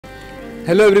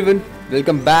Hello everyone,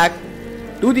 welcome back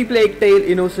to the Plague Tale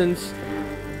Innocence.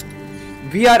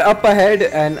 We are up ahead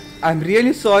and I'm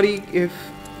really sorry if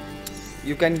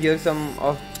you can hear some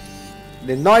of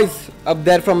the noise up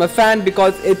there from a fan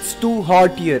because it's too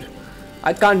hot here.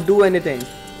 I can't do anything.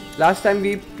 Last time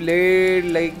we played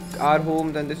like our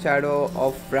homes and the shadow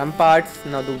of ramparts.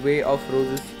 Now the way of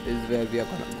roses is where we are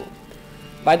gonna go.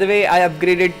 By the way, I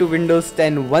upgraded to Windows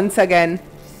 10 once again.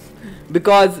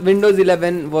 Because Windows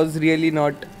 11 was really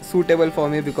not suitable for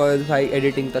me because भाई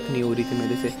editing तक नहीं हो रही थी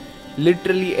मेरे से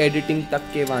literally editing तक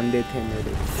के वांदे थे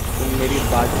मेरे तो मेरी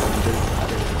बात समझ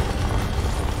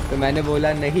तो मैंने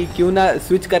बोला नहीं क्यों ना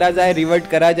स्विच करा जाए रिवर्ट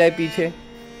करा जाए पीछे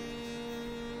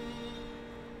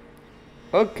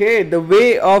Okay, the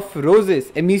way of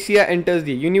roses. Amicia enters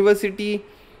the university,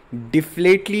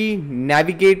 deflately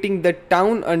navigating the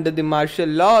town under the martial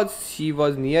laws. She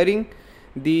was nearing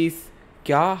these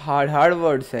क्या हार्ड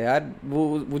वर्ड्स है यार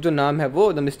वो जो नाम है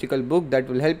वो the mystical book that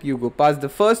will help you go pass the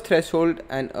first threshold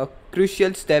and a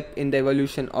crucial step in the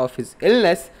evolution of his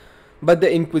illness but the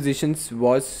इंक्विजिशंस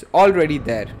was already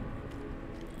their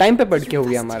time पे पढ़ के हो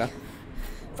गया हमारा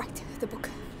Right, the book.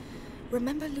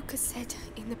 Remember Lucas said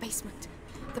in the basement,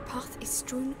 the path is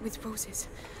strewn with roses.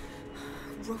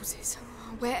 Roses.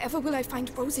 Wherever will I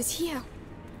find roses here?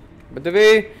 But the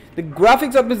way the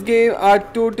graphics of this game are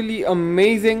totally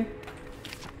amazing.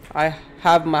 I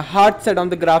have my heart set on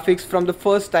the graphics from the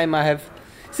first time I have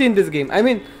seen this game. I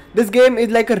mean, this game is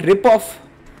like a rip-off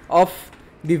of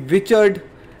the Witcher.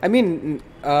 I mean,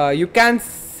 you can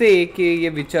say कि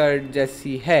ये Witcher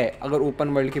जैसी है अगर open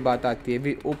world की बात आती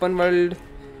है open world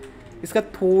इसका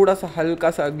थोड़ा सा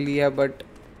हल्का सा अगली है बट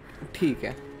ठीक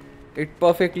है it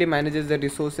perfectly manages the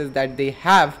resources that they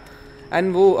have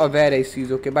and वो अवेयर है इस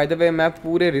चीज़ों के बाय द वे मैं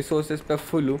पूरे रिसोर्सेज पे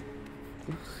फुल हूँ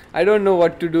I don't know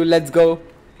what to do let's go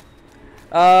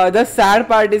the sad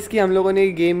part is कि हम लोगों ने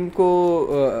गेम को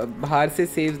बाहर से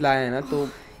सेव्स लाया है ना तो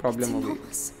प्रॉब्लम हो गई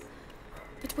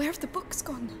But where have the books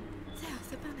gone? There,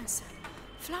 the banners.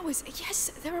 Flowers. Yes,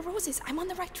 there are roses. I'm on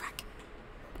the right track.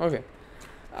 Okay.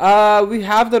 We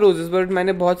have the roses, but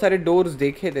मैंने बहुत सारे doors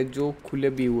देखे थे जो खुले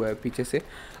भी हुए हैं पीछे से.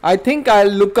 I think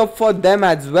I'll look up for them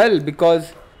as well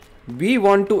because we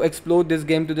want to explore this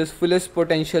game to this fullest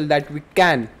potential that we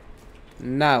can.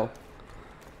 Now.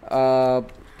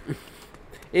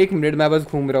 एक मिनट मैं बस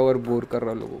घूम रहा हूँ और बोर कर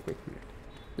रहा हूँ लोगों को एक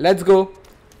मिनट लेट्स गो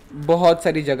बहुत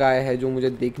सारी जगहें हैं जो मुझे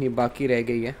देखनी बाकी रह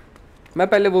गई है मैं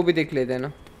पहले वो भी देख लेते हैं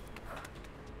ना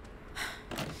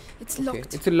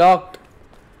इट्स लॉक्ड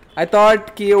आई थॉट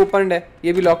कि ये ओपन है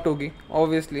ये भी लॉक्ड होगी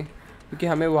ऑब्वियसली क्योंकि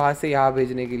हमें वहाँ से यहाँ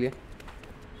भेजने के लिए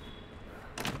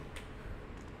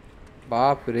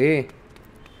बाप रे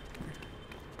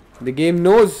the game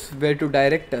knows where to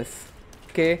direct us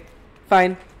okay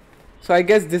fine So I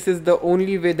guess this is the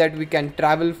only way that we can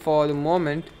travel for the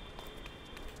moment.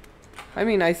 I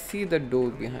mean, I see the door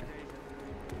behind.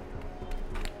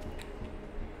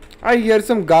 I hear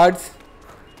some guards.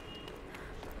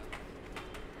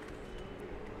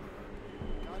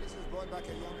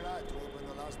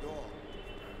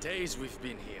 Days we've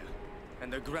been here,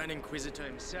 and the Grand Inquisitor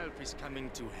himself is coming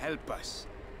to help us.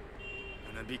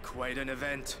 Gonna be quite an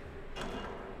event.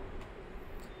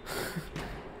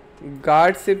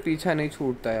 Guard से पीछा नहीं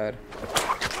छूटता यार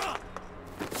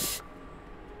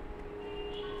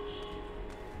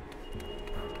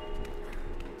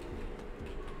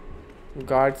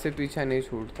guard से पीछा नहीं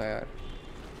छूटता यार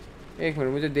एक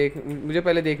मिनट मुझे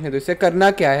पहले देखने दो इससे करना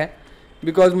क्या है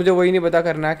बिकॉज मुझे वही नहीं पता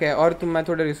करना क्या है और मैं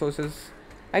थोड़े रिसोर्सेज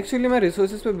एक्चुअली मैं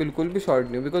रिसोर्सेज पे बिल्कुल भी शॉर्ट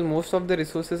नहीं हूँ because most of the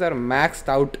resources are maxed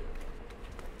out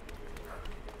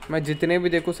मैं जितने भी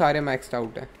देखूँ सारे मैक्सड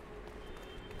आउट है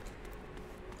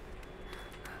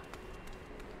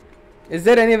is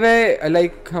there any way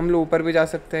like हम लोग ऊपर भी जा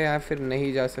सकते हैं या फिर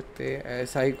नहीं जा सकते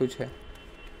ऐसा ही कुछ है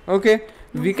okay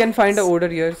we can find a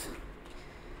order here's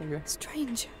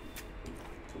strange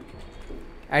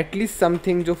at least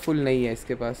something जो फुल नहीं है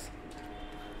इसके पास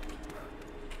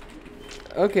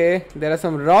okay there are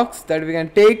some rocks that we can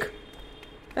take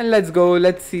and let's go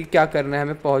let's see क्या करना है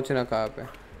हमें पहुंचना कहाँ पे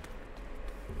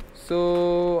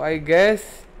सो आई गेस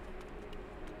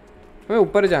हमें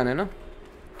ऊपर जाना है ना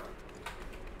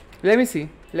Let me see.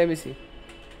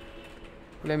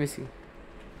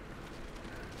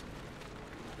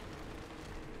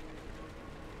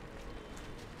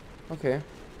 Okay.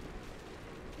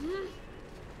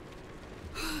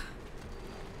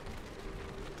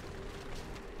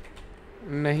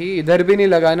 नहीं इधर भी नहीं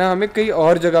लगाना हमें कहीं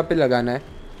और जगह पे लगाना है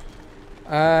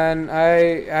and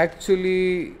I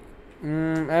actually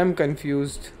am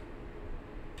confused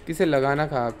किसे लगाना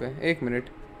कहाँ पे एक minute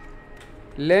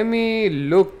let me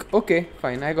look okay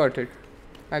fine I got it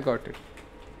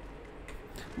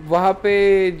वहाँ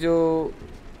पे जो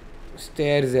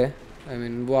स्टेयर्स है आई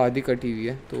मीन वो आधी कटी हुई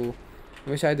है, तो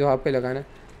हमें शायद वहाँ पे लगाना।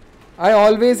 I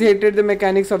always hated the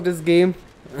mechanics of this game,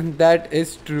 that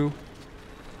is true.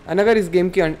 And अगर इस गेम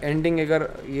की एंडिंग अगर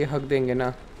ये हक देंगे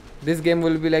ना, this game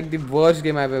will be like the worst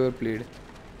game I have ever played.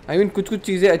 I mean कुछ कुछ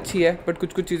चीज़ें अच्छी है बट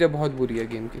कुछ कुछ चीज़ें बहुत बुरी है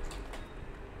गेम की।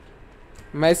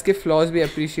 मैं इसके फ्लॉज भी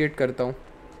अप्रिशिएट करता हूँ।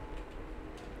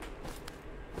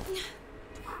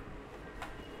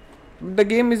 The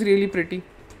game is really pretty,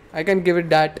 I can give it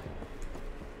that.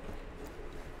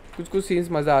 कुछ कुछ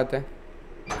सीन्स मज़ा आता है,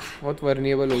 बहुत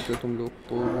वर्निएबल होते हो तुम लोग,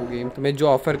 तो वो गेम तुम्हें जो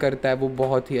ऑफ़र करता है वो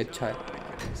बहुत ही अच्छा है।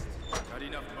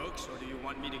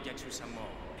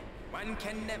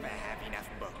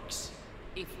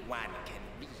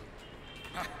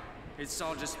 It's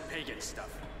all just pagan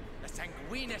stuff. The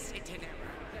sanguinis itinera.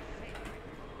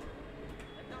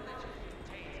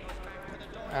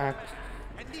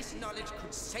 And this knowledge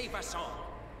could save us all.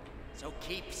 So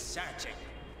keep searching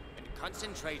and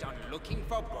concentrate on looking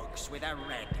for books with a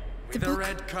red. With a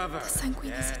red cover. The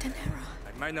sanguinis itinera.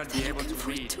 I might not be able to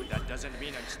read, but that doesn't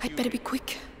mean I'm stupid. I'd better be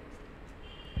quick.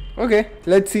 Okay,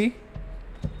 let's see.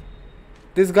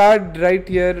 This guard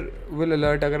right here will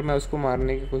alert अगर मैं उसको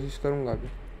मारने की कोशिश करूँगा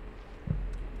अभी।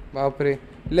 बाप रे,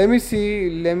 let me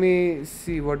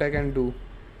see what I can do.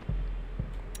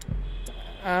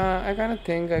 I kind of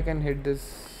think I can hit this.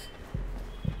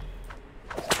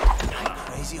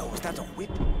 Crazy, or was that a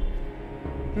whip?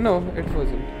 No, it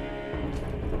wasn't.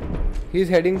 He's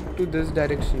heading to this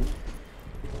direction.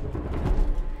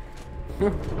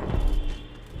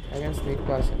 I can sneak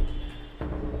past him.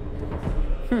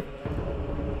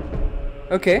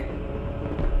 Okay.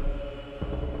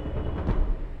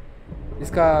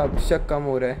 इसका शक कम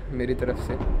हो रहा है मेरी तरफ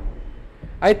से।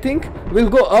 I think will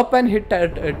go up and hit,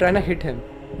 try ना hit him,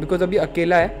 because अभी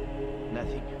अकेला है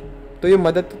तो ये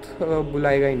मदद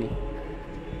बुलाएगा ही नहीं,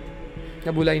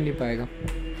 या बुला ही नहीं पाएगा।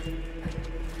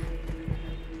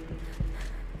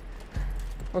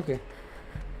 Okay,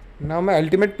 now my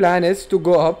ultimate plan is to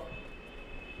go up,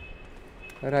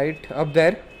 right up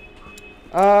there.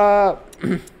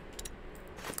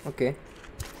 Okay,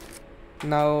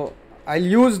 now I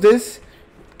use this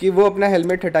कि वो अपना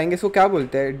हेलमेट हटाएंगे। इसको क्या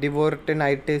बोलते हैं?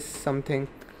 डिवोर्टेनाइटिस समथिंग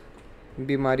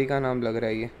बीमारी का नाम लग रहा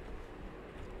है ये।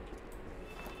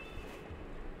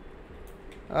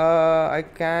 I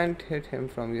can't hit him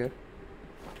from here,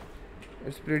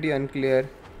 it's pretty unclear.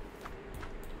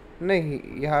 नहीं,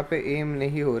 यहाँ पे एम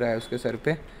नहीं हो रहा है उसके सर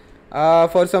पे,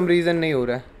 फॉर सम रीज़न नहीं हो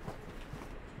रहा है।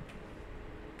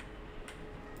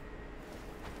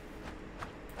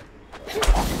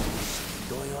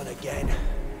 Going on again.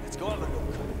 Let's go have a look.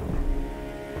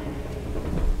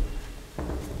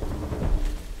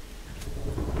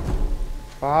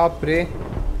 बाप रे,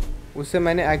 उसे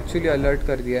मैंने एक्चुअली अलर्ट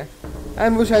कर दिया है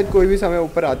एंड वो शायद कोई भी समय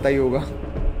ऊपर आता ही होगा।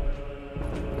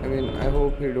 I mean I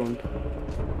hope he don't.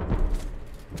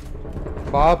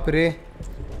 बाप रे,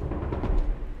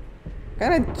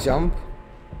 can I jump,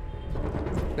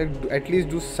 like at least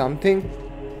do something.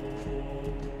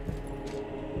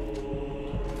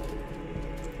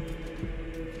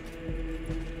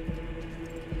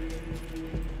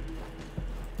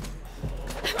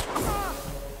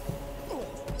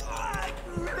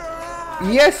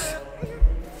 Yes,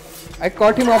 I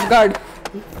caught him off guard.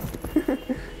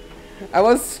 I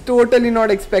was totally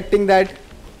not expecting that.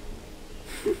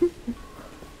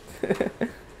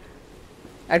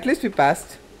 At least we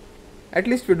passed. At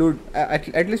least we did.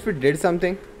 At least we did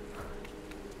something.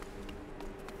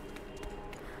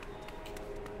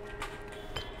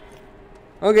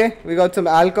 Okay, we got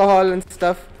some alcohol and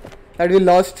stuff that we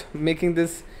lost, making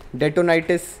this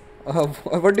detonitis.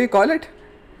 What do you call it?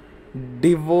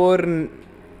 Divornatis.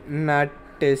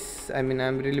 I mean,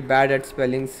 I'm really bad at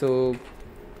spelling, so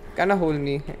kinda hold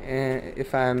me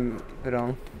if I'm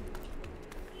wrong.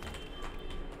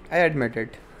 I admit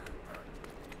it.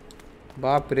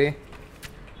 बाप रे,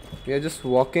 we are just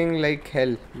walking like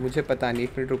hell. मुझे पता नहीं,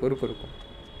 एक minute रुको रुको रुको,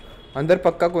 अंदर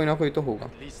पक्का कोई ना कोई तो होगा।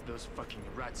 There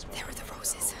are the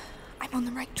roses. I'm on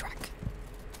the right track.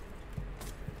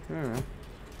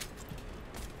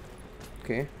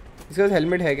 Okay. इसके पास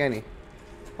हेलमेट है क्या? नहीं।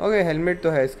 ओके, हेलमेट तो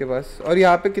है इसके पास। और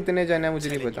यहाँ पे कितने जन है मुझे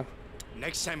नहीं पता।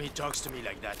 Next time he talks to me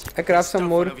like that, I craft some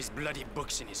more. One of his bloody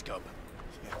books in his cub.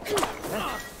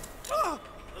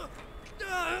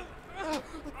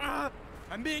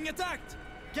 I'm being attacked.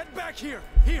 Get back here.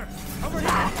 Here, over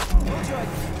here.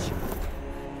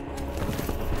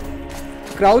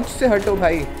 Crouch से हटो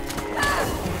भाई।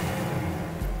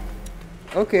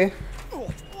 ओके,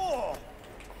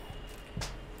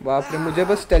 बाप रे, मुझे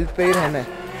बस stealth पे ही रहना है।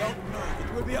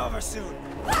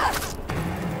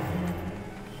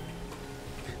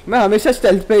 मैं हमेशा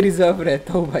स्टेल्थ पे रिजर्व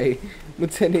रहता हूँ भाई,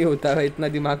 मुझसे नहीं होता भाई, इतना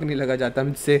दिमाग नहीं लगा जाता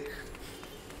मुझसे,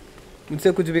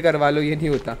 मुझसे कुछ भी करवा लो ये नहीं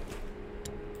होता।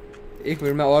 एक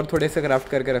मिनट में और थोड़े से क्राफ्ट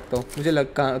करके रखता हूँ, मुझे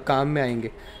काम में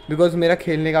आएंगे, बिकॉज मेरा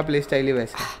खेलने का प्ले स्टाइल ही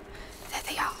वैसा है।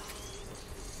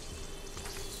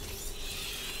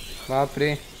 बाप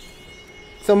रे,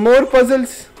 सम मोर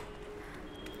puzzles.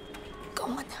 Go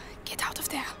on, get out of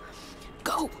there.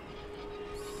 Go.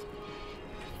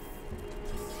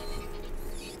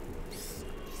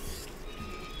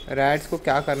 Rats को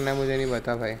क्या करना है मुझे नहीं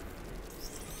पता भाई,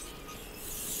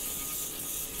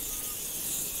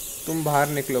 तुम बाहर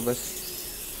निकलो बस।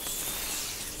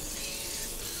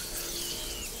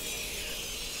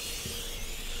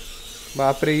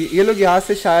 बाप रे, ये लोग यहाँ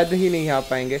से शायद ही नहीं आ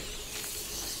पाएंगे।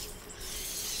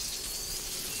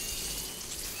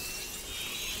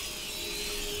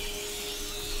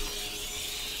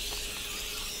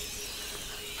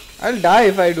 I'll die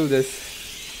if I do this.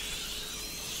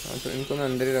 तो इनको मैं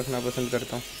अंदर ही रखना पसंद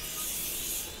करता हूँ।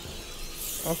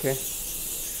 ओके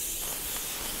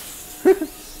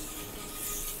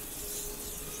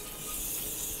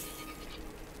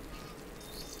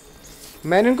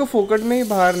मैंने इनको फोकट में ही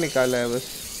बाहर निकाला है बस।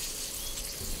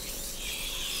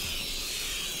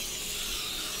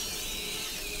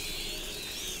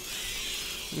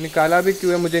 निकाला भी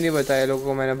क्यों है मुझे नहीं बताया लोगों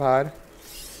को मैंने बाहर।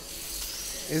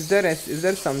 Is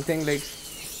there something like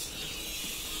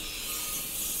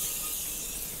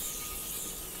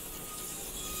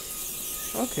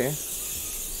okay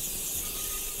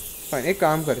fine, एक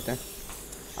काम करते हैं,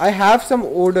 I have some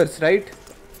orders right,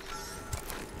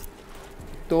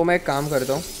 तो मैं एक काम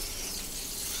करता हूँ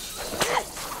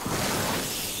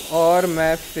और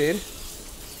मैं फिर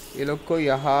ये लोग को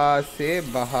यहाँ से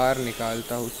बाहर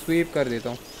निकालता हूँ, स्वीप कर देता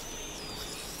हूँ।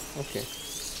 ओके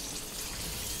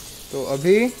तो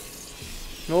अभी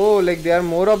know like they are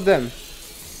more of them.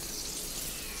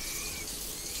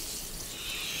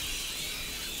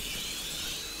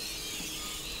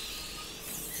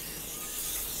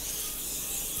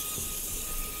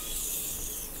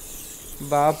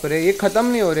 बाप रे, ये खत्म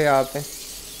नहीं हो रहे यहाँ पे।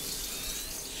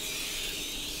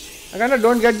 I kinda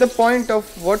don't get the point of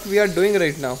what we are doing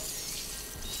right now.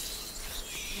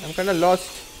 I'm kinda lost.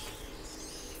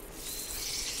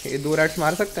 ये 2 रैट्स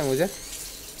मार सकते हैं मुझे?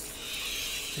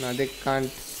 No, they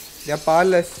can't. They are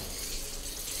powerless.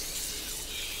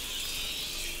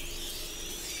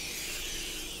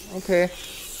 Okay.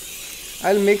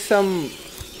 I'll make some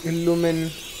illumin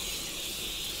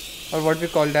or what we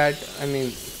call that. I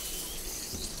mean,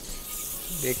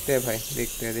 देखते हैं भाई,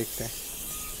 देखते हैं।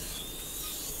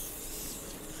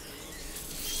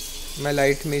 मैं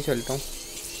लाइट में ही चलता हूँ।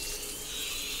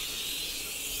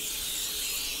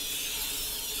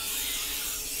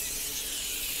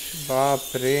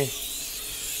 बाप रे,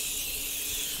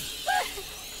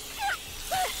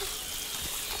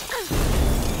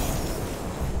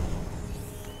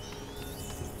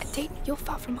 Date, you're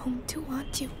far from home too,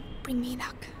 aren't you? Bring me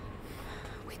luck.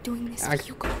 We're doing this for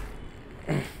Hugo.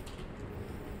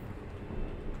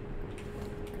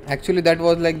 Actually, that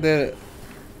was like the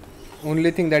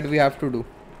only thing that we have to do.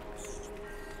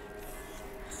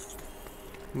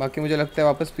 बाकी मुझे लगता है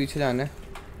वापस पीछे जाना है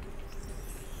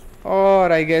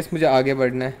और आई गेस मुझे आगे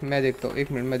बढ़ना है। मैं देखता हूँ,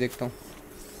 एक मिनट मैं देखता हूँ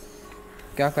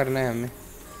क्या करना है हमें।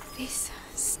 This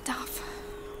stuff,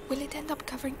 will it end up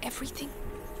covering everything?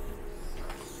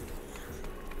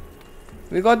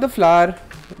 We got the flower.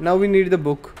 Now we need the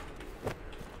book,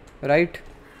 right?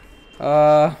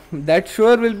 That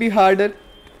sure will be harder.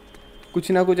 कुछ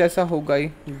ना कुछ ऐसा होगा ही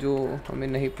जो हमें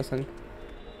नहीं पसंद।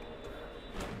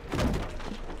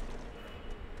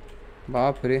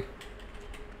 बाप रे,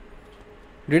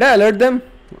 did I alert them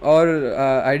or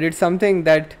I did something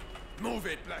that? Move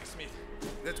it, blacksmith.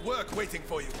 There's work waiting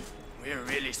for you. We're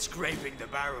really scraping the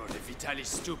barrel if Vitaly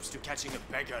stoops to catching a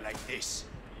beggar like this.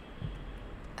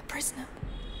 A prisoner.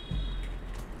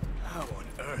 How on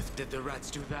earth did the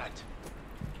rats do that?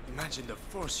 Imagine the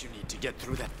force you need to get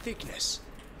through that thickness.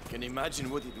 Can imagine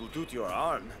what it will do to your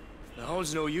arm. The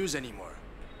hole's no use anymore.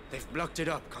 They've blocked it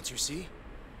up, can't you see?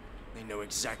 They know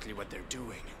exactly what they're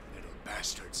doing, little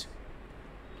bastards.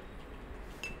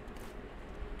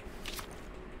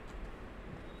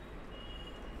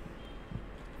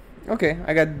 Okay,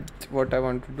 I got what I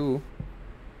want to do.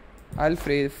 I'll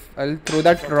throw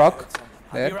that rock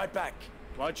there. I'll be right back.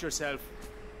 Watch yourself.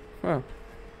 Huh.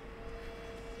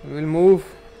 We'll move.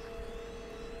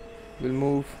 We'll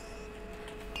move.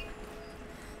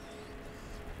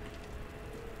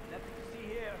 Nothing to see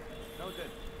here. Noted.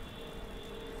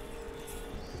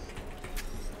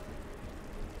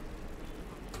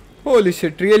 Holy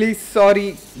shit, really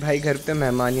sorry भाई, घर पे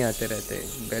मेहमान ही आते रहते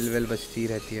हैं, bell well बजती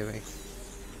रहती है भाई,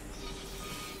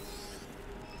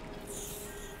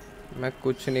 मैं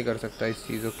कुछ नहीं कर सकता इस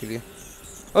चीज़ों के लिए।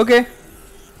 ओके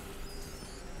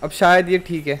अब शायद ये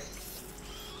ठीक है।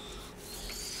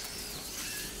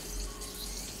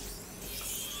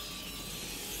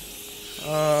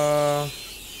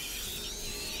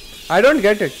 आई डोंट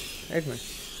गेट इट, एक मिनट,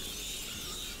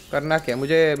 करना क्या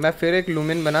मुझे, मैं फिर एक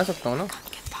लूमिन बना सकता हूँ ना।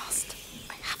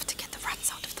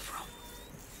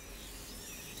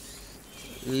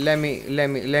 let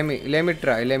me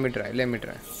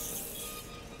try.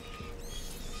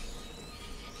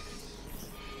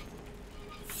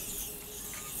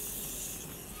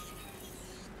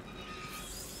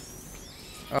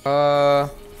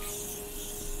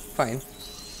 फाइन,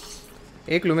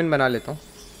 एक लूमिन बना लेता हूँ।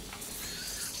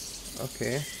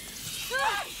 Okay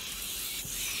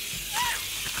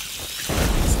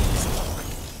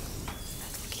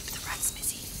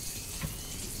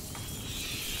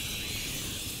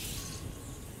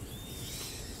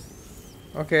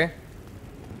okay,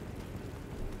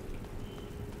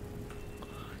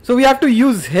 so we have to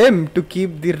use him to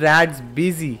keep the rats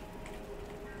busy.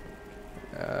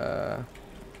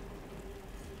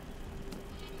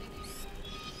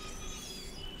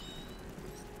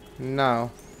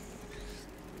 Now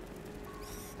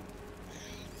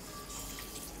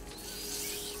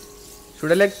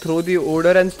should I like throw the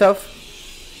odor and stuff?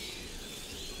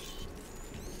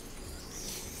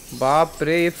 बाप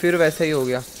रे, ये फिर वैसा ही हो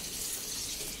गया।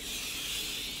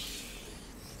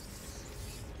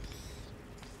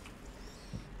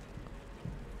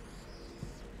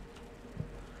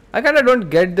 I kind of don't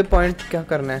get the point, क्या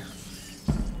करना है?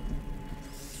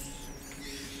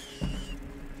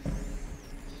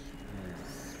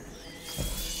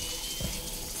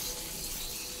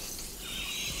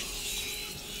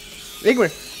 एक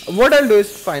minute, what I'll do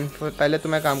is fine, पहले तो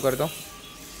मैं काम करता हूँ,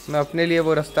 मैं अपने लिए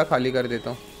वो रास्ता खाली कर देता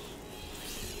हूँ,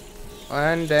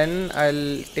 and then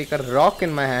I'll take a rock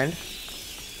in my hand.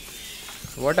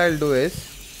 What I'll do is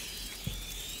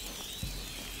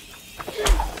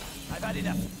I've had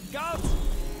enough. Guards,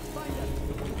 find them.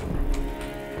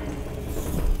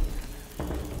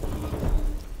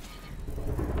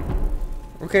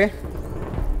 okay,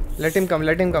 let him come.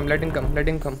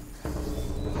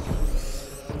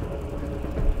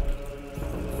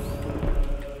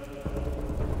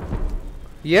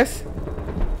 Yes,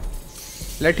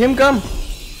 let him come.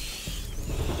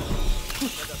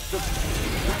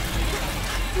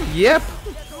 Yep,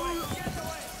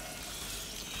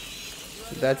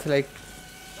 that's like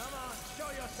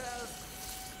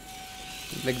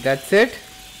that's it.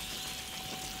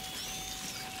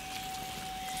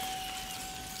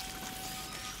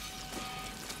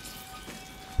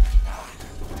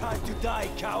 Time to die,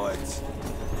 cowards.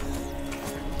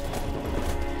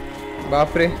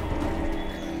 बाप रे,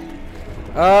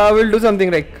 will do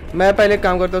something like, मैं पहले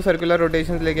काम करता हूँ, circular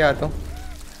rotations लेके आता हूँ।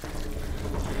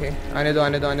 ओके, आने दो,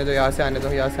 यहाँ से आने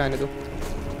दो, यहाँ से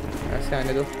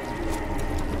आने दो,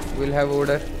 विल हैव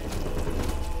ऑर्डर।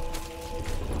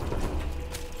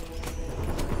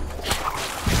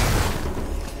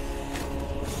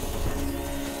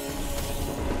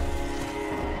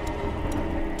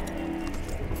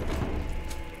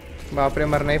 बाप रे,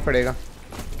 मरना ही पड़ेगा।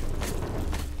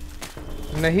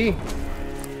 नहीं,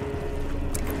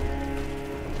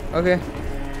 ओके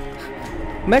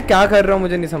मैं क्या कर रहा हूँ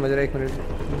मुझे नहीं समझ रहा, एक मिनट,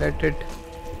 लेट इट।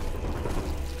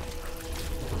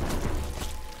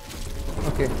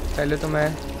 ओके, पहले तो मैं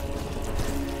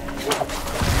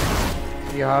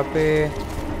यहाँ पे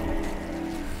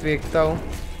फेंकता हूँ।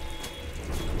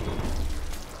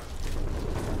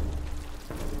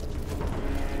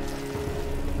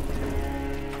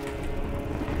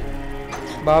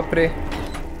 बाप रे,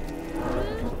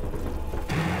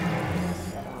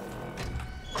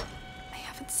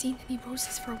 seen any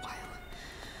roses for a while.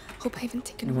 Hope I haven't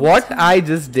taken What I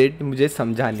just did मुझे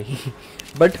समझा नहीं,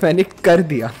 but मैंने कर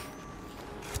दिया।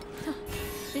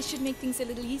 This should make things a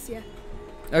little easier.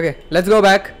 Okay, let's go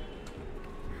back.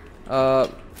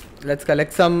 Let's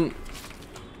collect some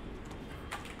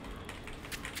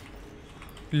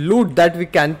loot that we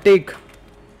can take.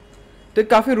 तो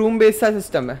काफ़ी room based सा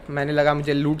system है। मैंने लगा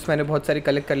मुझे लूट्स मैंने बहुत सारी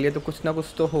कलेक्ट कर लिए, तो कुछ ना कुछ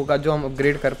तो होगा जो हम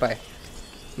अपग्रेड कर पाए।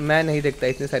 मैं नहीं देखता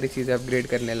इतनी सारी चीज़ें अपग्रेड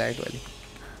करने लायक वाली।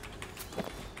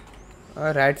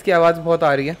 रैट्स की आवाज़ बहुत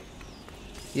आ रही है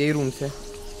यही रूम से,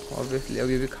 ऑब्वियसली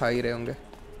अभी भी खा ही रहे होंगे।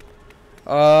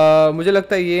 मुझे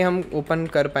लगता है ये हम ओपन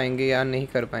कर पाएंगे या नहीं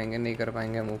कर पाएंगे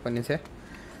हम ओपन इसे।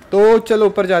 तो चलो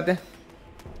ऊपर जाते हैं।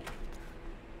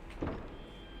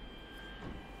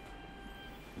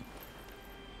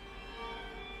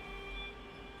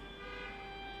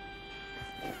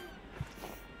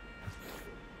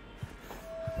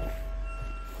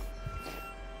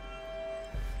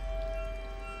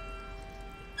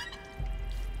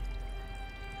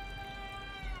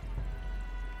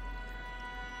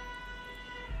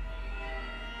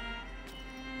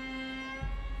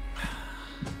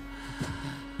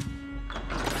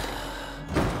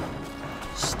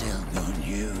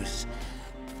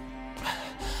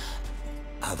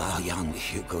 young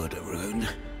Hugo de Rune.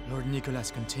 Lord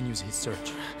Nicholas continues his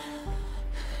search.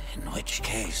 In which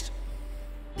case,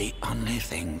 the only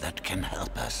thing that can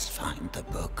help us find the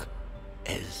book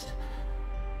is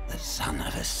the son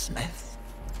of a smith.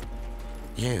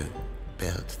 You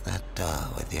built that door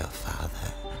with your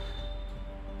father.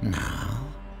 Now,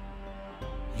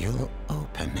 you'll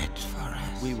open it for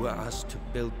us. We were asked to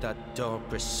build that door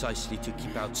precisely to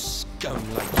keep out scum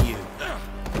like you.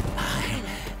 I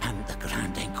am the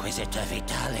Grand Inquisitor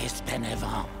Vitalis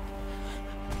Benevent.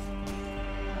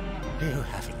 You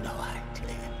have no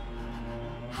idea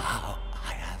how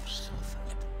I have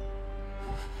suffered.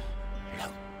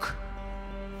 Look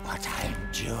what I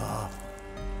endure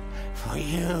for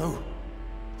you.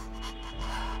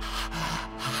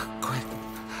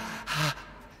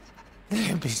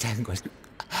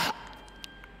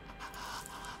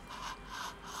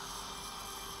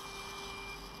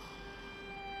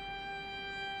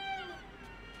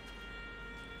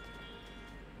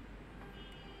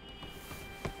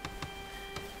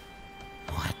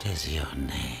 What is your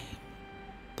name,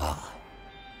 boy?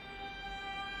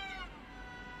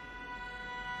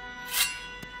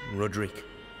 Roderick.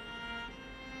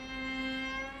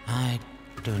 I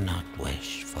do not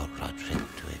wish for Roderick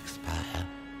to expire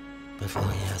before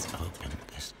he has opened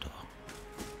this door.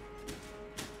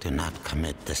 Do not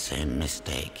commit the same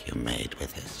mistake you made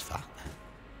with his father.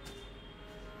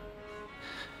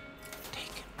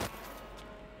 Take him.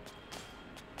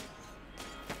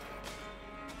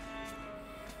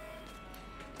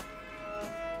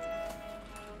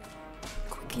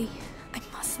 Quickly, I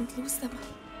mustn't lose them.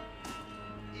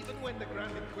 Even when the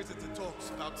Grand Inquisitor talks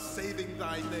about saving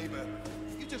thy neighbor,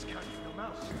 you just can't keep your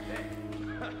mouth shut.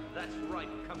 That's right,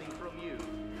 coming from you.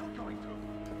 You're going to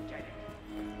get it.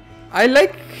 I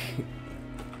like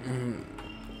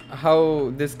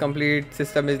how this complete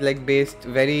system is like based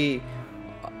very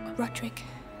Roderick.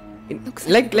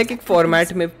 like एक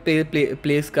format में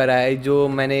place करा है जो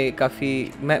मैंने काफ़ी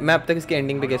मैं अब तक इसकी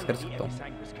एंडिंग पे गेस कर सकता हूँ.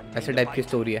 ऐसे टाइप की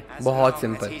स्टोरी है, बहुत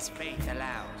simple.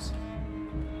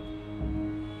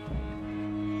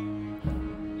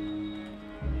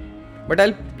 But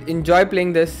I'll enjoy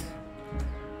playing this.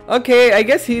 Okay, I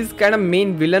guess he's kind of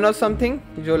main villain or something.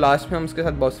 जो लास्ट में हम उसके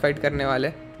साथ बॉस फाइट करने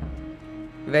वाले.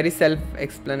 Very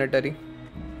self-explanatory.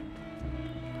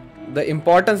 The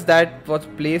importance that was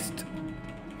placed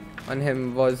on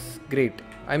him was great.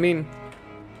 I mean,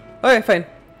 okay, fine.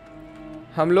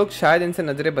 हम लोग शायद इनसे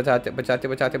नजरें बचाते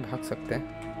भाग सकते हैं.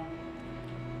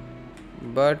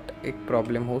 But एक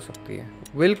प्रॉब्लम हो सकती है.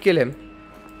 We'll kill him.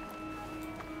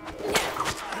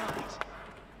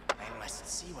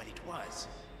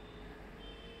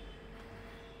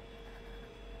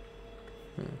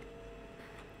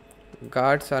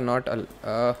 Guards are not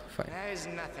fine. There is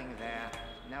nothing there.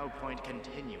 No point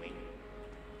continuing.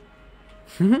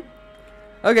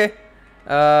 Okay.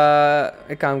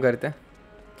 एक काम करते हैं.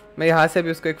 मैं यहाँ से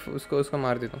भी उसको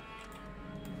मार देता हूँ.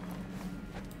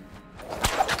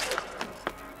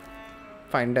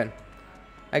 Fine, done.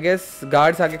 I guess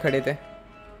guards आगे खड़े थे.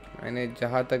 मैंने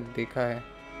जहाँ तक देखा है.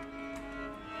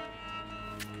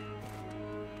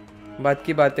 बात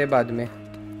की बातें बाद में.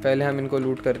 पहले हम इनको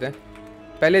लूट करते हैं.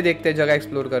 पहले देखते हैं, जगह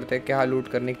एक्सप्लोर करते हैं क्या लूट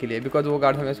करने के लिए, बिकॉज वो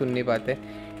गार्ड हमें सुन नहीं पाते.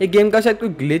 ये गेम का शायद कोई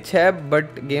ग्लिच है,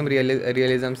 बट गेम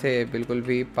रियलिज्म से बिल्कुल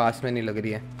भी पास में नहीं लग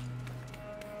रही है.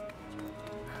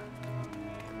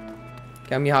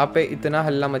 कि हम यहाँ पे इतना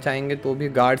हल्ला मचाएंगे तो भी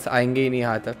गार्ड्स आएंगे ही नहीं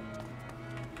यहाँ तक.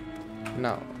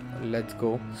 Now let's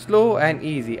go slow and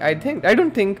easy. I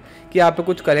don't think कि यहाँ पे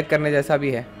कुछ कलेक्ट करने जैसा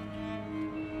भी है.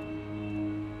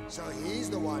 So he's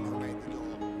the one who made the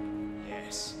door.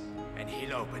 Yes, and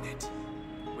he'll open it.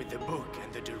 With the book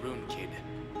and the Darun kid,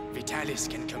 Vitalis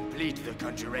can complete the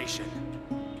conjuration.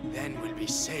 Then we'll be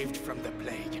saved from the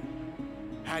plague.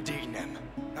 Ad ignem.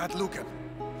 Ad lucem.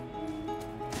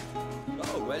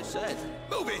 Oh, well said.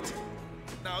 Move it!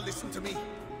 Now listen to me.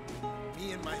 Me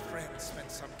and my friends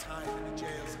spent some time in the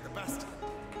jails of the Bastion,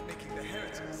 making the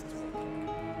heretics talk.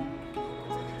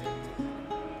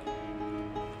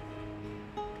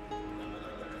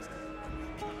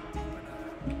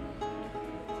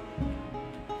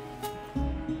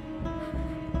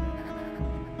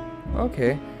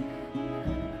 Okay.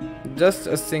 Just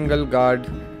a single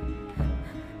guardian.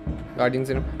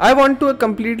 I want to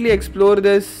completely explore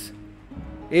this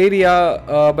area,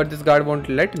 but this guard won't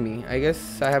let me. I guess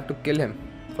I have to kill him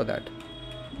for that.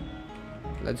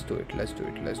 Let's do it,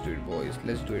 boys.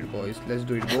 Let's do it, boys.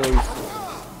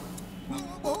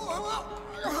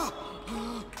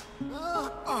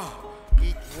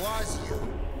 It was you.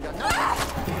 You're not.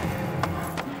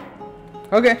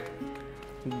 Okay.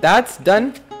 That's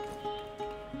done.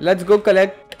 Let's go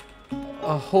collect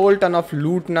a whole ton of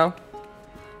loot now.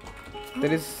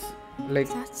 There is like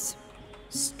That's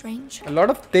strange. a lot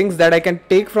of things that I can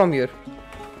take from here.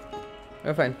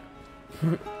 Oh, fine.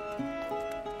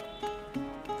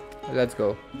 Let's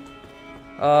go.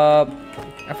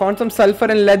 I found some sulfur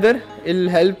and leather. It'll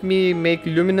help me make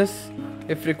luminous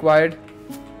if required.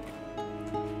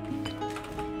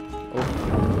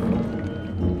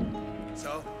 Oh.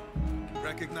 So,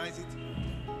 recognize it?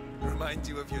 Remind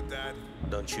you of your dad?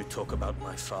 Don't you talk about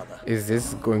my father. Is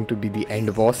this going to be the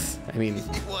end boss? I mean, You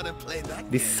wanna play that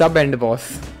the game? sub-end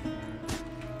boss.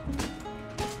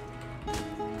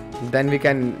 Then we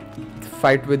can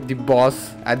fight with the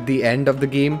boss at the end of the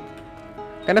game.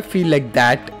 Kind of feel like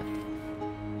that.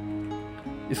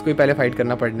 इसको ही पहले fight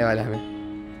करना पड़ने वाला है हमें.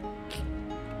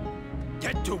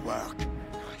 Get to work.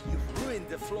 You've ruined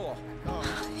the floor.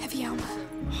 Heavy armor.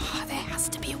 There has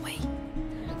to be a way.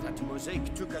 That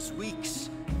mosaic took us weeks.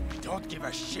 Don't give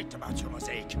a shit about your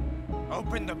mosaic.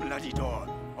 Open the bloody door,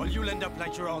 or you'll end up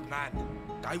like your old man.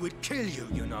 I would kill you,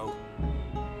 you know.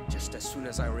 Just as soon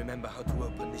as I remember how to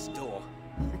open this door.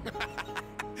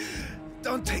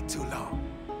 Don't take too long.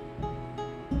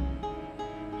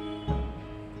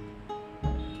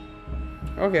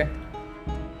 Okay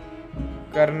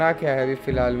करना क्या है अभी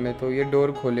फ़िलहाल में तो ये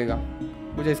door खोलेगा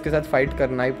मुझे इसके साथ फाइट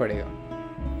करना ही पड़ेगा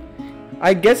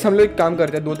आई गेस हम लोग एक काम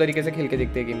करते हैं दो तरीके से खेल के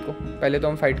देखते हैं गेम को पहले तो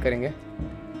हम फाइट करेंगे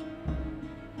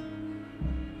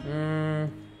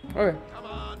okay Come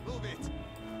on, move it.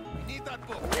 We need that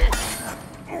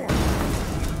book.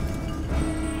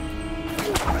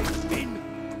 I've been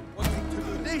wanting to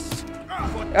do this.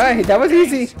 that was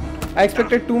easy I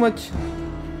expected too much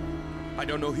I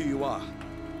don't know who you are,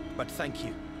 but thank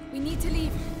you. We need to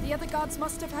leave. The other guards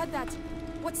must have heard that.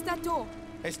 What's that door?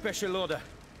 A special order.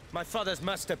 My father's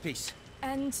masterpiece.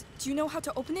 And do you know how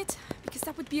to open it? Because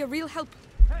that would be a real help.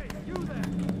 Hey, you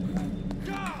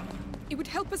there! It would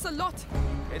help us a lot.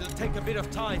 It'll take a bit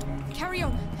of time. Carry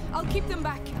on. I'll keep them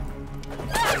back.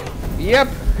 yep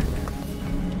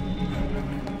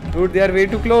dude they are way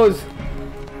too close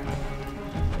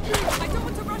I don't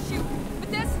want to rush you, but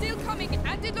they're still coming,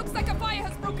 and it looks like a fire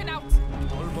has broken out.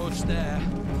 Almost there.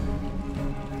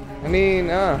 I mean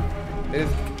there is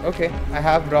okay I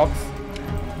have rocks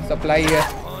supply here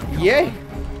yay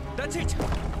That's it.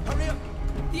 Hurry up.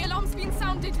 The alarm's been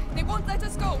sounded. They won't let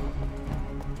us go.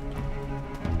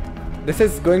 this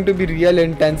is going to be real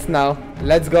intense now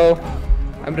let's go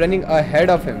I'm running ahead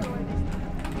of him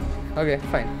okay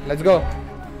fine let's go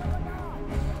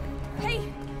Hey,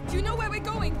 do you know where we're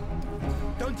going?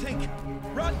 Don't think.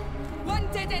 Run. One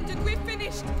dead end and we're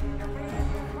finished.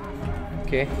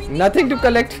 okay nothing to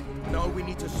collect No, we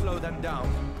need to slow them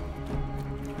down.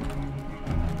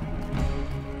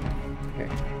 okay.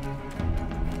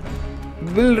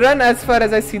 We'll run as far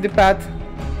as I see the path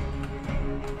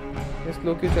ये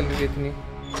slow क्यों चल रही है इतनी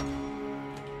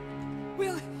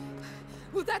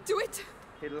Will that do it?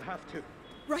 It'll have to.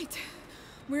 Right.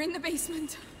 We're in the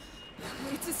basement.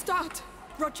 It's a start.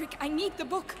 Roderick, I need the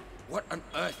book. What on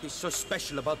earth is so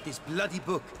special about this bloody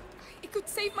book? It could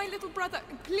save my little brother.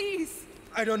 Please.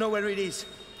 I don't know where it is.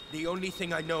 The only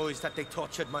thing I know is that they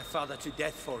tortured my father to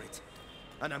death for it.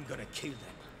 And I'm gonna kill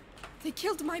them. They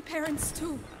killed my parents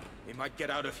too. We might get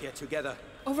out of here together.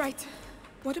 All right.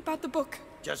 What about the book?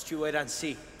 Just you wait and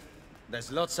see.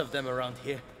 There's lots of them around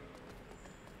here.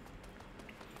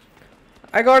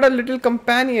 I got a little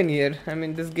companion here I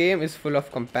mean this game is full of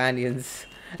companions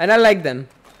and I like them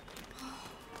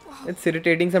it's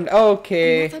irritating some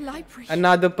okay Another library.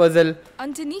 another puzzle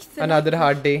Underneath the another library.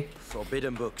 hard day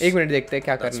Forbidden books. एक minute देखते हैं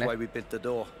क्या That's करना why है we built the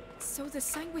door. So the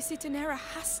Sanguisitanera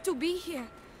has to be here.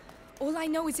 All I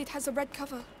know is it has a red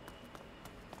cover.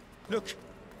 Look!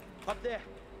 Up there!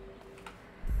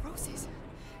 Roses.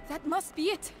 That must be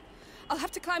it. I'll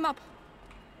have to climb up.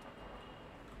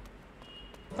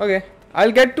 okay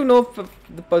I'll get to know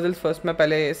the puzzles first मैं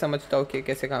पहले समझता हूँ कि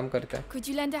कैसे काम करता है Could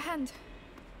you lend a hand?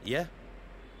 Yeah?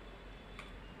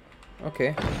 okay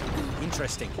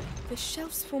Interesting. The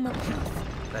shelves form a path.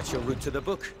 That's your route to the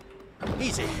book.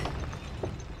 Easy.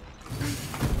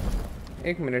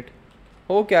 एक मिनट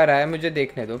हो क्या रहा है मुझे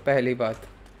देखने दो पहली बात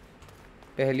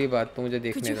तो मुझे Could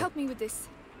देखने you दो help me with this?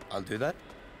 I'll do that.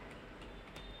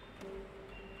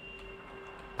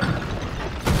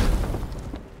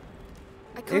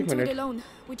 I can't do it minute. alone.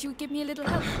 Would you give me a little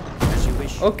help? As you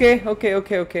wish.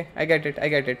 okay I get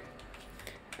it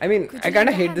I mean Could I you kind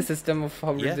of lend a hate the hand? system of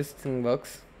how Yeah. this thing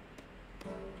works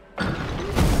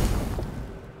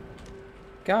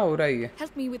क्या हो रहा है ये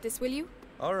Help me with this, will you?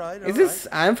 Alright, Is this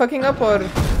I'm fucking up or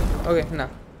okay nah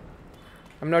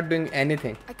I'm not doing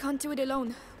anything I can't do it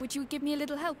alone. Would you give me a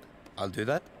little help? I'll do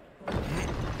that.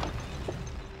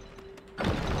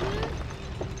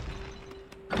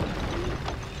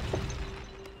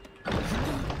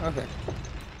 Okay.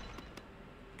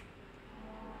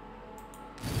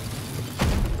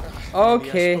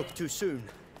 Okay. I spoke too soon.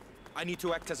 I need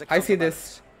to act as a I see counterbalance.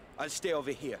 this. I'll stay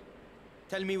over here.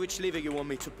 Tell me which lever you want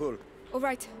me to pull. All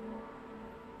right.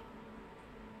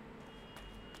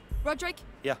 Roderick?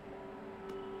 Yeah.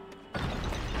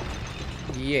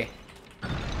 Yeah.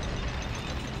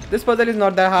 This puzzle is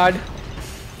not that hard.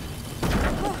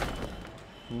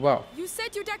 Wow. You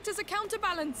said you'd act as a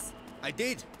counterbalance. I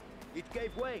did. It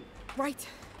gave way. Right.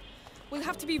 We'll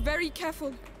have to be very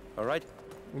careful. All right.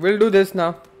 We'll do this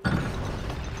now.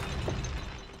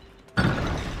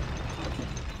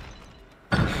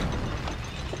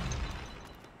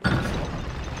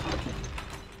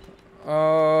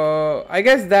 I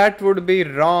guess that would be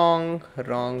wrong.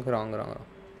 Wrong.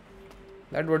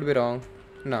 That would be wrong.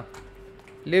 No.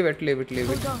 Leave it.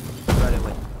 Hold on. Right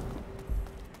away.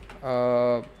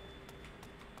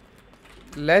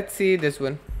 Let's see this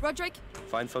one. Roderick,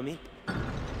 Fine for me.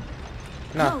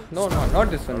 No, not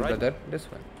this one, Alright. brother. This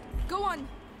one. go on.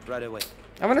 Right away.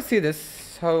 I want to see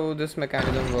this, how this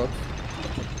mechanism works.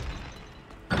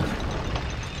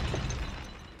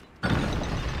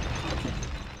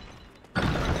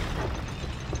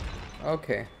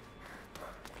 Okay.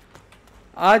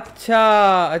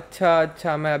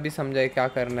 अच्छा मैं अभी समझा क्या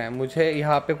करना है. मुझे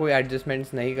यहाँ पे कोई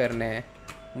एडजस्टमेंट्स नहीं करने हैं.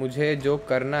 मुझे जो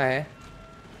करना है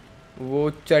वो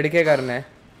चढ़ के करना है.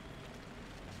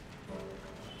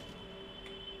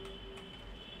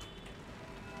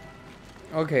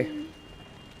 ओके.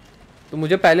 तो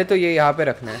मुझे पहले तो ये यहाँ पे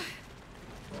रखना है.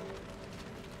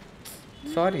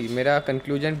 सॉरी, मेरा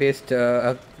कंक्लूजन बेस्ड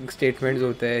स्टेटमेंट्स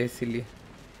होते हैं इसीलिए.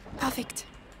 Perfect.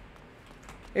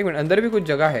 एक मिनट, अंदर भी कुछ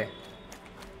जगह है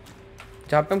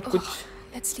जहाँ पे हम कुछ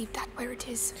Let's leave that where it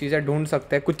is. चीज़ें ढूंढ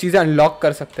सकते हैं, कुछ चीज़ें अनलॉक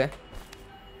कर सकते हैं.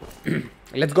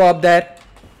 Let's go up there.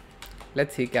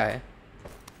 Let's see क्या है.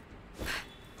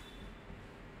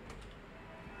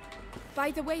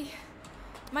 By the way,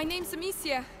 my name's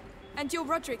Amicia, and you're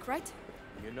Roderick, right?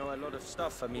 You know a lot of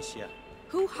stuff, Amicia.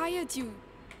 Who hired you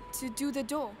to do the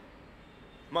door?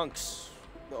 Monks,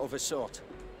 of a sort.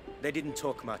 They didn't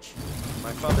talk much.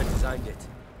 My father designed it.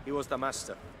 He was the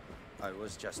master. I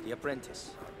was just the apprentice.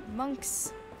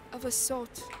 Monks of a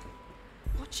sort.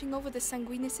 Watching over the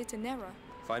Sanguinis Itinera.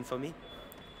 Fine for me?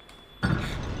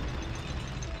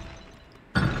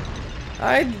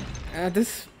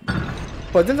 This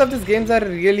puzzles of these games are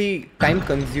really time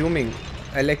consuming.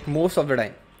 I like most of the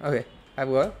time. Okay,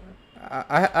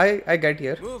 I get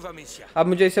here. Move, Amicia. अब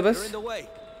मुझे इसे You're बस in the way.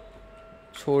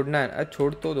 छोड़ना है.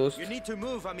 छोड़ तो दोस्त. You need to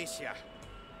move, Amicia.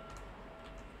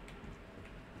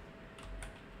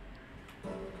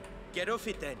 Get off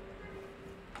it then.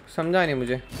 समझा नहीं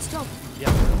मुझे. Stop.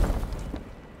 Yeah.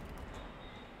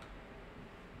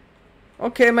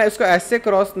 ओके, मैं इसको ऐसे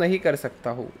क्रॉस नहीं कर सकता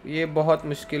हूँ. ये बहुत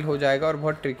मुश्किल हो जाएगा और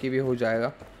बहुत ट्रिकी भी हो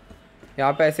जाएगा.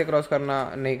 यहाँ पे ऐसे क्रॉस करना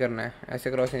नहीं करना है.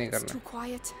 ऐसे क्रॉस ही नहीं It's करना too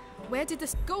quiet. Where did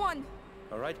this go on?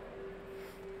 All right.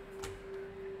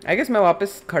 I guess मैं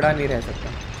वापस खड़ा नहीं रह सकता.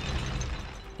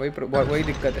 वही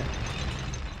दिक्कत है.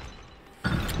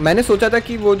 मैंने सोचा था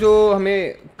कि वो जो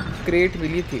हमें क्रेट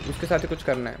मिली थी उसके साथ ही कुछ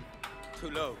करना है.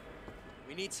 Too low.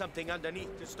 We need something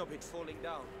underneath to stop it falling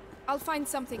down. I'll find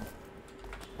something.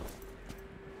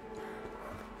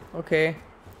 Okay.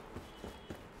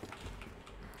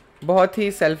 बहुत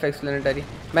ही सेल्फ एक्सप्लेनेटरी.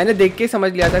 मैंने देख के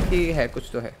समझ लिया था कि है कुछ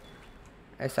तो है.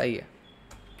 ऐसा ही है.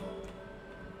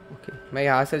 ओके, मैं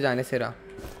यहाँ से जाने से रहा.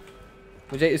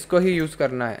 मुझे इसको ही यूज़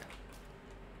करना है.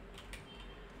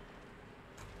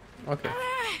 Okay.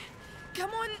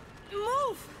 Come on,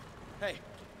 move! Hey,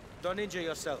 don't injure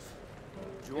yourself.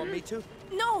 Do you want me to?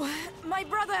 No, my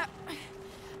brother.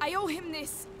 I owe him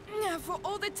this. For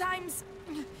all the times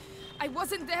I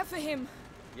wasn't there for him.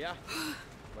 Yeah?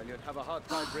 Well, you'd have a hard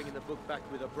time bringing the book back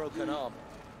with a broken arm.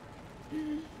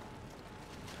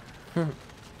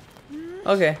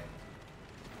 Okay.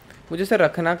 मुझे इसे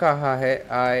रखना कहाँ है?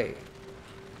 I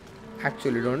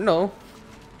actually don't know.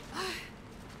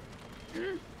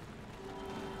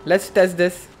 Let's test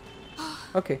this.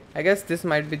 Okay, I guess this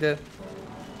might be the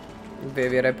way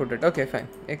where I put it. Okay fine.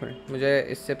 एक minute, मुझे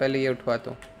इससे पहले ये उठवा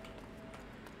दो.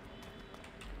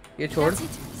 ये छोड़. That's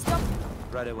it. Stop.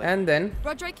 Right away. And then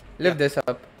Roderick, lift this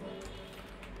up.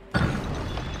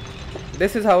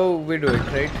 This is how we do it,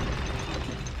 right?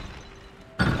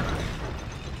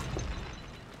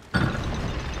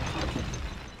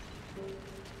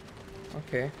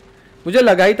 Okay. मुझे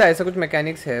लगा ही था ऐसा कुछ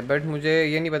मैकेनिक्स है, बट मुझे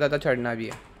ये नहीं पता था चढ़ना भी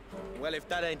है. Well, if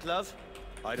that ain't love,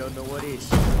 I don't know what is.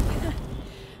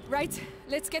 right,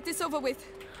 let's get this over with.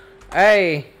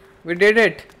 Hey, we did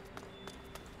it.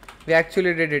 We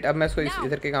actually did it. अब मैं इसको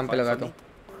इधर के काम पे Fine लगाता for हूँ.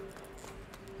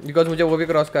 बिकॉज मुझे वो भी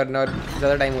क्रॉस करना है और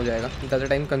ज़्यादा टाइम हो जाएगा, ज़्यादा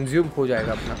टाइम कंज्यूम हो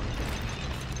जाएगा अपना.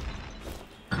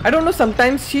 I don't know,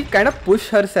 sometimes she kind of push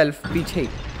herself पीछे.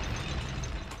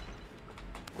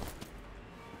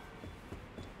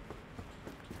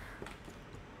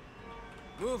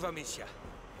 Move, Amicia.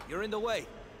 You're in the way.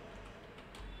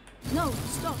 No,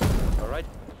 stop. All right.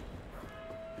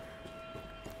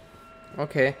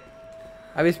 Okay.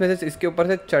 अब इसमें से इसके ऊपर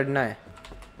से चढ़ना है.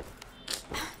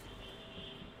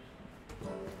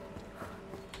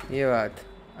 ये बात.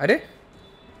 अरे?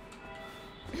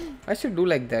 I should do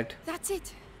like that. That's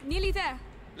it. Nearly there.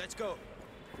 Let's go.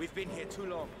 We've been here too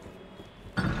long.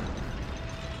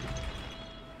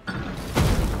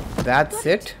 That's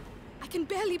it. I can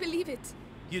barely believe it.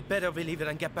 You'd better believe it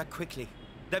and get back quickly.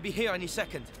 They'll be here any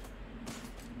second.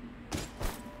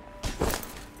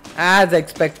 As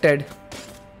expected.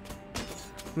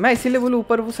 मैं इसीलिए बोलूँ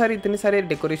ऊपर वो सारे इतने सारे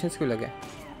decorations क्यों लगे?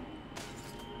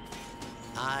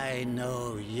 I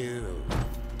know you,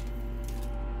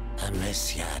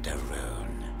 Amicia de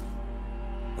Rune.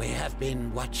 We have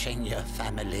been watching your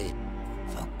family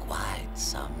for quite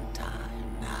some time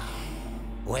now,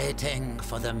 waiting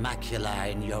for the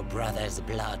macula in your brother's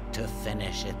blood to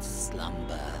finish its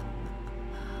slumber.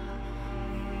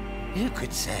 You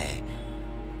could say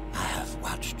I have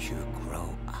watched you grow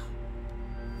up.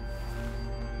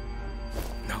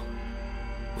 No,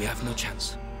 we have no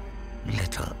chance.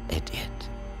 Little idiot.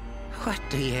 What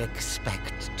do you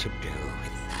expect to do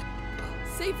with that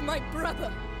book? Save my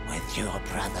brother. With your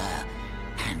brother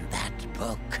and that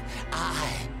book,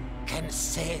 I can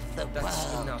save the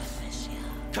That's world, enough. Amicia.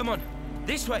 Come on,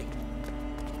 this way.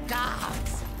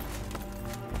 Guards!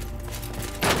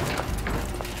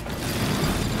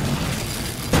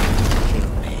 You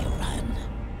may run,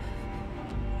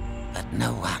 but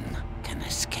no one can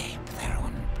escape their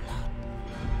own blood.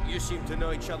 You seem to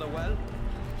know each other well.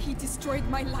 He destroyed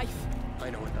my life. I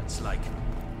know what that's like.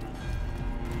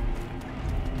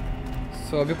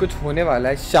 So अभी कुछ होने वाला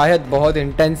है, शायद बहुत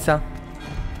intense सा.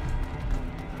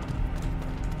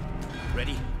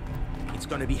 Ready? It's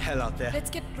gonna be hell out there. Let's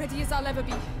get ready as I'll ever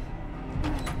be.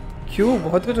 क्यों?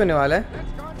 बहुत कुछ होने वाला है.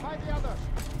 Let's go and find the others.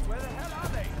 Where the hell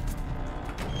are they?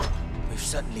 We've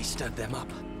certainly stirred them up.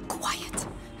 Quiet.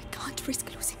 I can't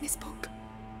risk losing this book.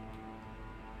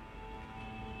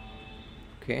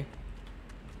 Okay.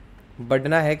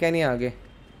 बढ़ना है क्या नहीं आगे?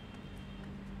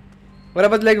 What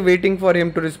about like waiting for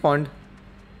him to respond?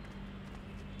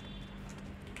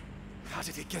 How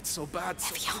did it get so bad?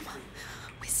 Heavy armor.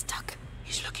 We're stuck.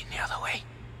 He's looking the other way.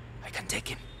 I can take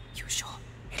him. You sure?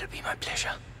 It'll be my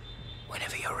pleasure.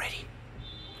 Whenever you're ready.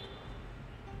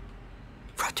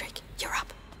 Roderick, you're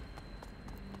up.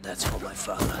 That's for my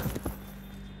father.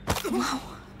 Wow.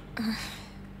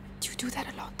 Do you do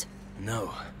that a lot?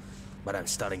 No, but I'm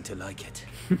starting to like it.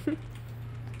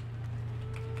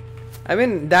 I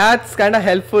mean that's kind of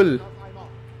helpful.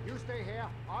 You stay here.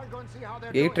 I'll go and see how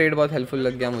they're ये doing. Trade बहुत helpful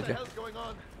लग गया What मुझे. the hell's going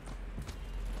on?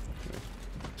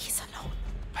 He's alone.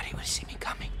 But he will see me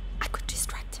coming. I could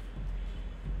distract him.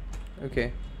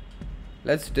 Okay,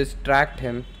 let's distract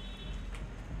him.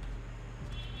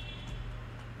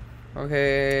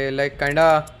 Okay, like kinda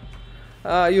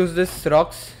use this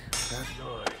rocks. That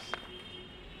noise.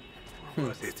 What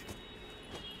was it?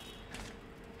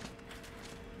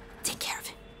 Take care of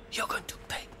him. You're going to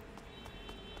pay.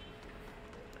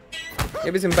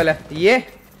 ये भी simple है. ये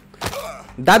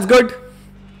that's good.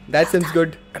 That seems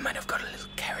good. I might have got a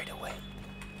little carried away.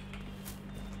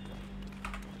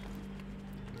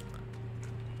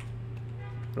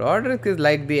 Roderick is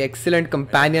like the excellent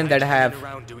companion that I have.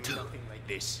 Around doing nothing like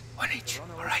this. One each.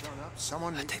 All right.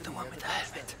 Someone I'll take the one with the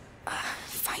helmet.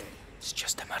 Fine. It's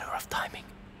just a matter of timing.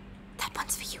 That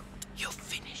one's for you. You're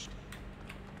finished.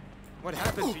 What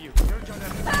happened to you?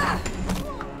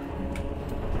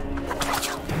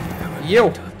 Yo,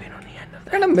 To have been on the end of I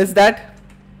that. kind of missed that.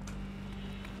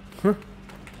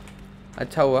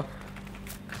 अच्छा हुआ.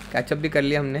 Catch up भी कर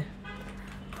लिया हमने.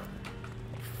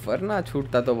 वरना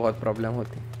छूटता तो बहुत प्रॉब्लम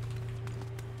होती.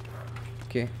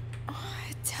 Okay.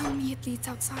 Tell me it leads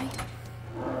outside.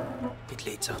 It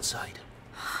leads outside.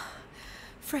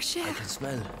 Fresh I air. can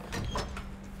smell.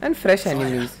 And fresh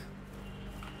enemies.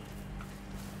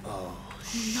 Oh,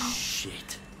 no.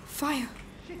 shit. Fire.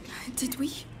 Did we?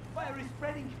 Fire is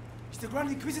spreading. Is the Grand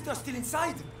Inquisitor still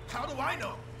inside? How do I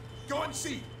know? Go and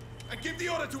see. And give the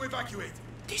order to evacuate.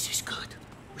 This is good.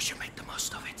 We should make the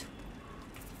most of it.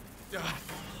 Ah,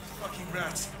 fucking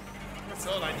rats. That's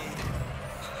all I need.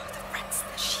 The rats,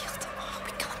 the shield.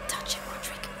 We can't touch him,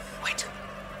 Roderick. Wait.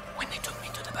 When they took me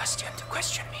to the Bastion to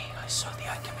question me, I saw the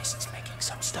alchemists making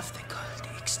some stuff they called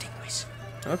the extinguish.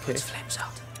 Okay. Puts flames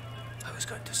out. I was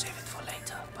going to save it for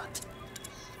later, but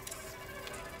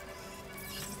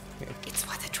It's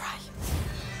worth a try.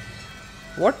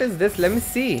 What is this? Let me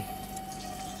see.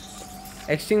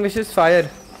 Extinguishes fire.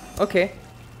 Okay.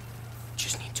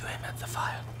 just need to aim at the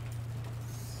fire.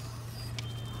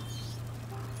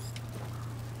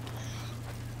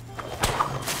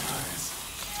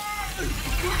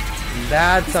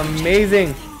 That's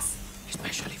amazing.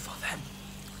 Especially for them.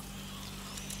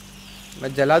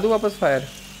 मैं जला दूँ वापस fire.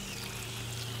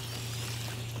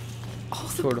 All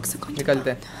the छोड़ो, books are going to निकलते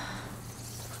हैं.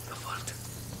 But what?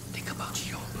 Think about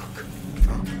your book.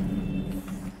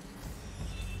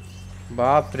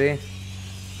 बाप रे.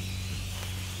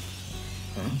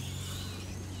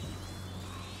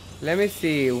 Let me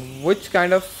see which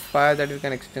kind of fire that we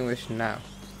can extinguish now.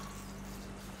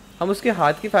 हम उसके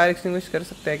हाथ की फायर एक्सटिंग्विश कर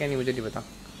सकते हैं क्या? नहीं, मुझे नहीं पता.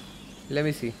 Let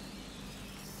me see.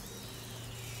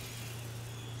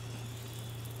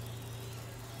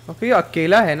 ओके, ये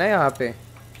अकेला है ना यहाँ पे.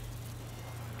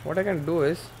 What I can do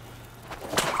is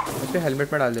उसे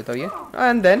हेलमेट में डाल देता हूँ ये.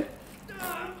 And then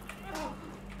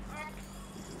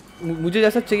मुझे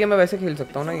जैसा चाहिए मैं वैसे खेल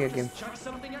सकता हूँ ना ये game. Well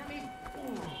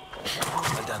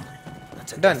done.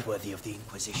 That's a Done. death worthy of the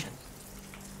Inquisition.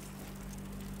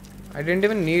 I didn't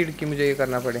even need कि मुझे ये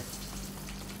करना पड़े.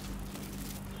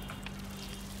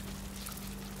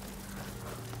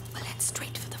 We'll head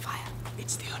straight for the fire.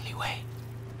 It's the only way.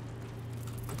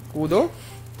 कूदो.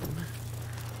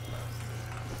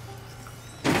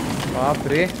 बाप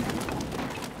रे.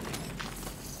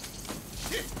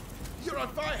 You're on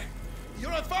fire!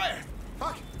 You're on fire!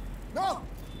 Fuck! No!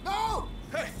 No!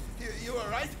 Hey, you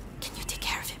alright? Can you take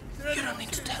care of him? You don't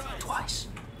need to tell me twice.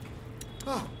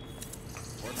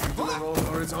 Once you do a roll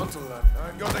horizontal,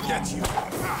 I'm gonna get you.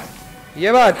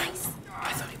 ये बात. I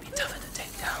thought it'd be tougher to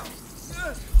take down.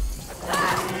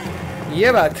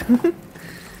 ये बात.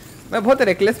 मैं बहुत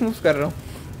reckless moves कर रहा हूँ.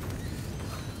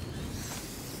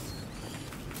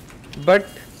 But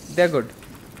they're good.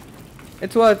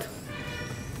 It's worth.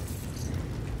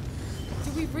 Do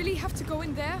we really have to go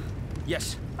in there?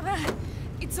 Yes.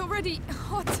 It's already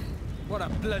hot. What a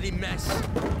bloody mess.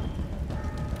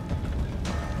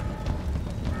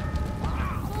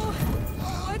 Oh,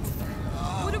 what?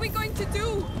 What are we going to do?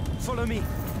 Follow me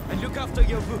and look after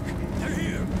your book. They're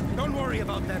here. Don't worry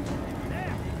about them.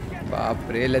 बाप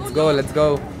रे. Let's go. Let's go.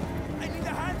 I need a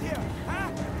hand here. Huh?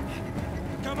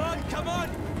 Come on, come on.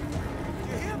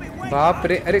 You hear me? Wait. बाप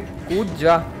रे. अरे कूद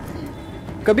जा.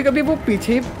 कभी कभी वो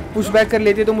पीछे पुश बैक कर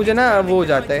लेती है तो मुझे ना वो हो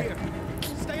जाता है.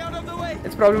 Stay out of the way.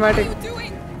 It's problematic. What are you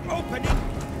doing? Opening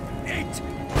it.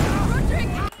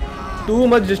 Roderick! Too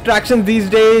much distraction these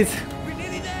days. We're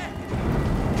nearly there.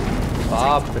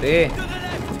 बाप रे. To the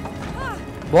left.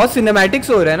 बहुत सिनेमैटिक्स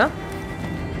हो रहा है ना.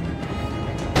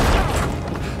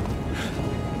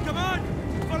 Come on.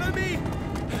 Follow me.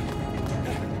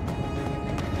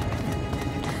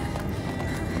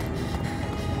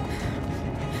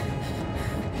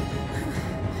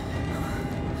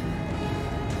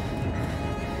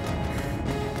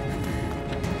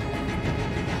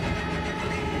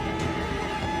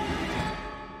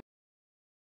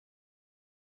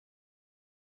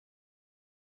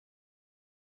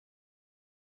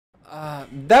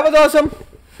 That was awesome.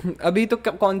 अभी तो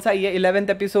कौन सा ये 11th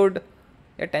एपिसोड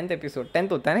या 10th एपिसोड.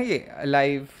 10th होता है ना ये.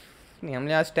 अलाइव नहीं,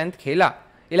 हमने आज 10th खेला.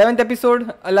 11th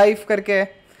एपिसोड अलाइव करके है.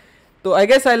 तो I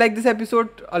guess I like this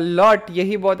episode a lot.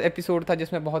 यही बहुत एपिसोड था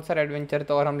जिसमें बहुत सारा एडवेंचर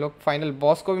था और हम लोग फाइनल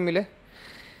बॉस को भी मिले.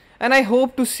 And I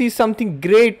hope to see something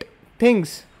great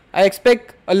things. I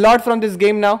expect a lot from this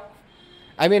game now.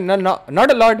 I mean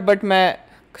not a lot, but मैं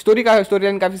स्टोरी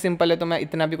लाइन काफ़ी सिंपल है तो मैं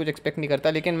इतना भी कुछ एक्सपेक्ट नहीं करता.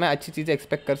 लेकिन मैं अच्छी चीज़ें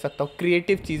एक्सपेक्ट कर सकता हूँ.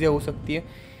 क्रिएटिव चीज़ें हो सकती है.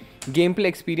 गेम प्ले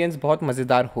एक्सपीरियंस बहुत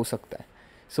मज़ेदार हो सकता है.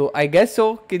 सो आई गेस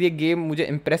सो कि ये गेम मुझे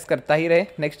इम्प्रेस करता ही रहे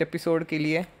नेक्स्ट एपिसोड के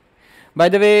लिए. बाय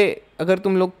द वे, अगर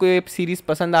तुम लोग को ये सीरीज़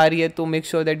पसंद आ रही है तो make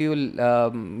sure that you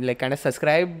like kind of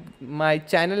subscribe my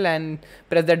channel and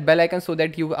press that bell icon so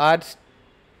that you are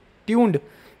tuned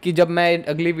कि जब मैं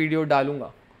अगली वीडियो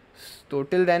डालूंगा. तो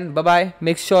till then bye bye.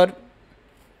 Make sure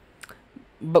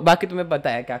बाकी तुम्हें पता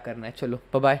है क्या करना है. चलो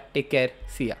बाय बाय. Take care.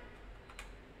 सी या.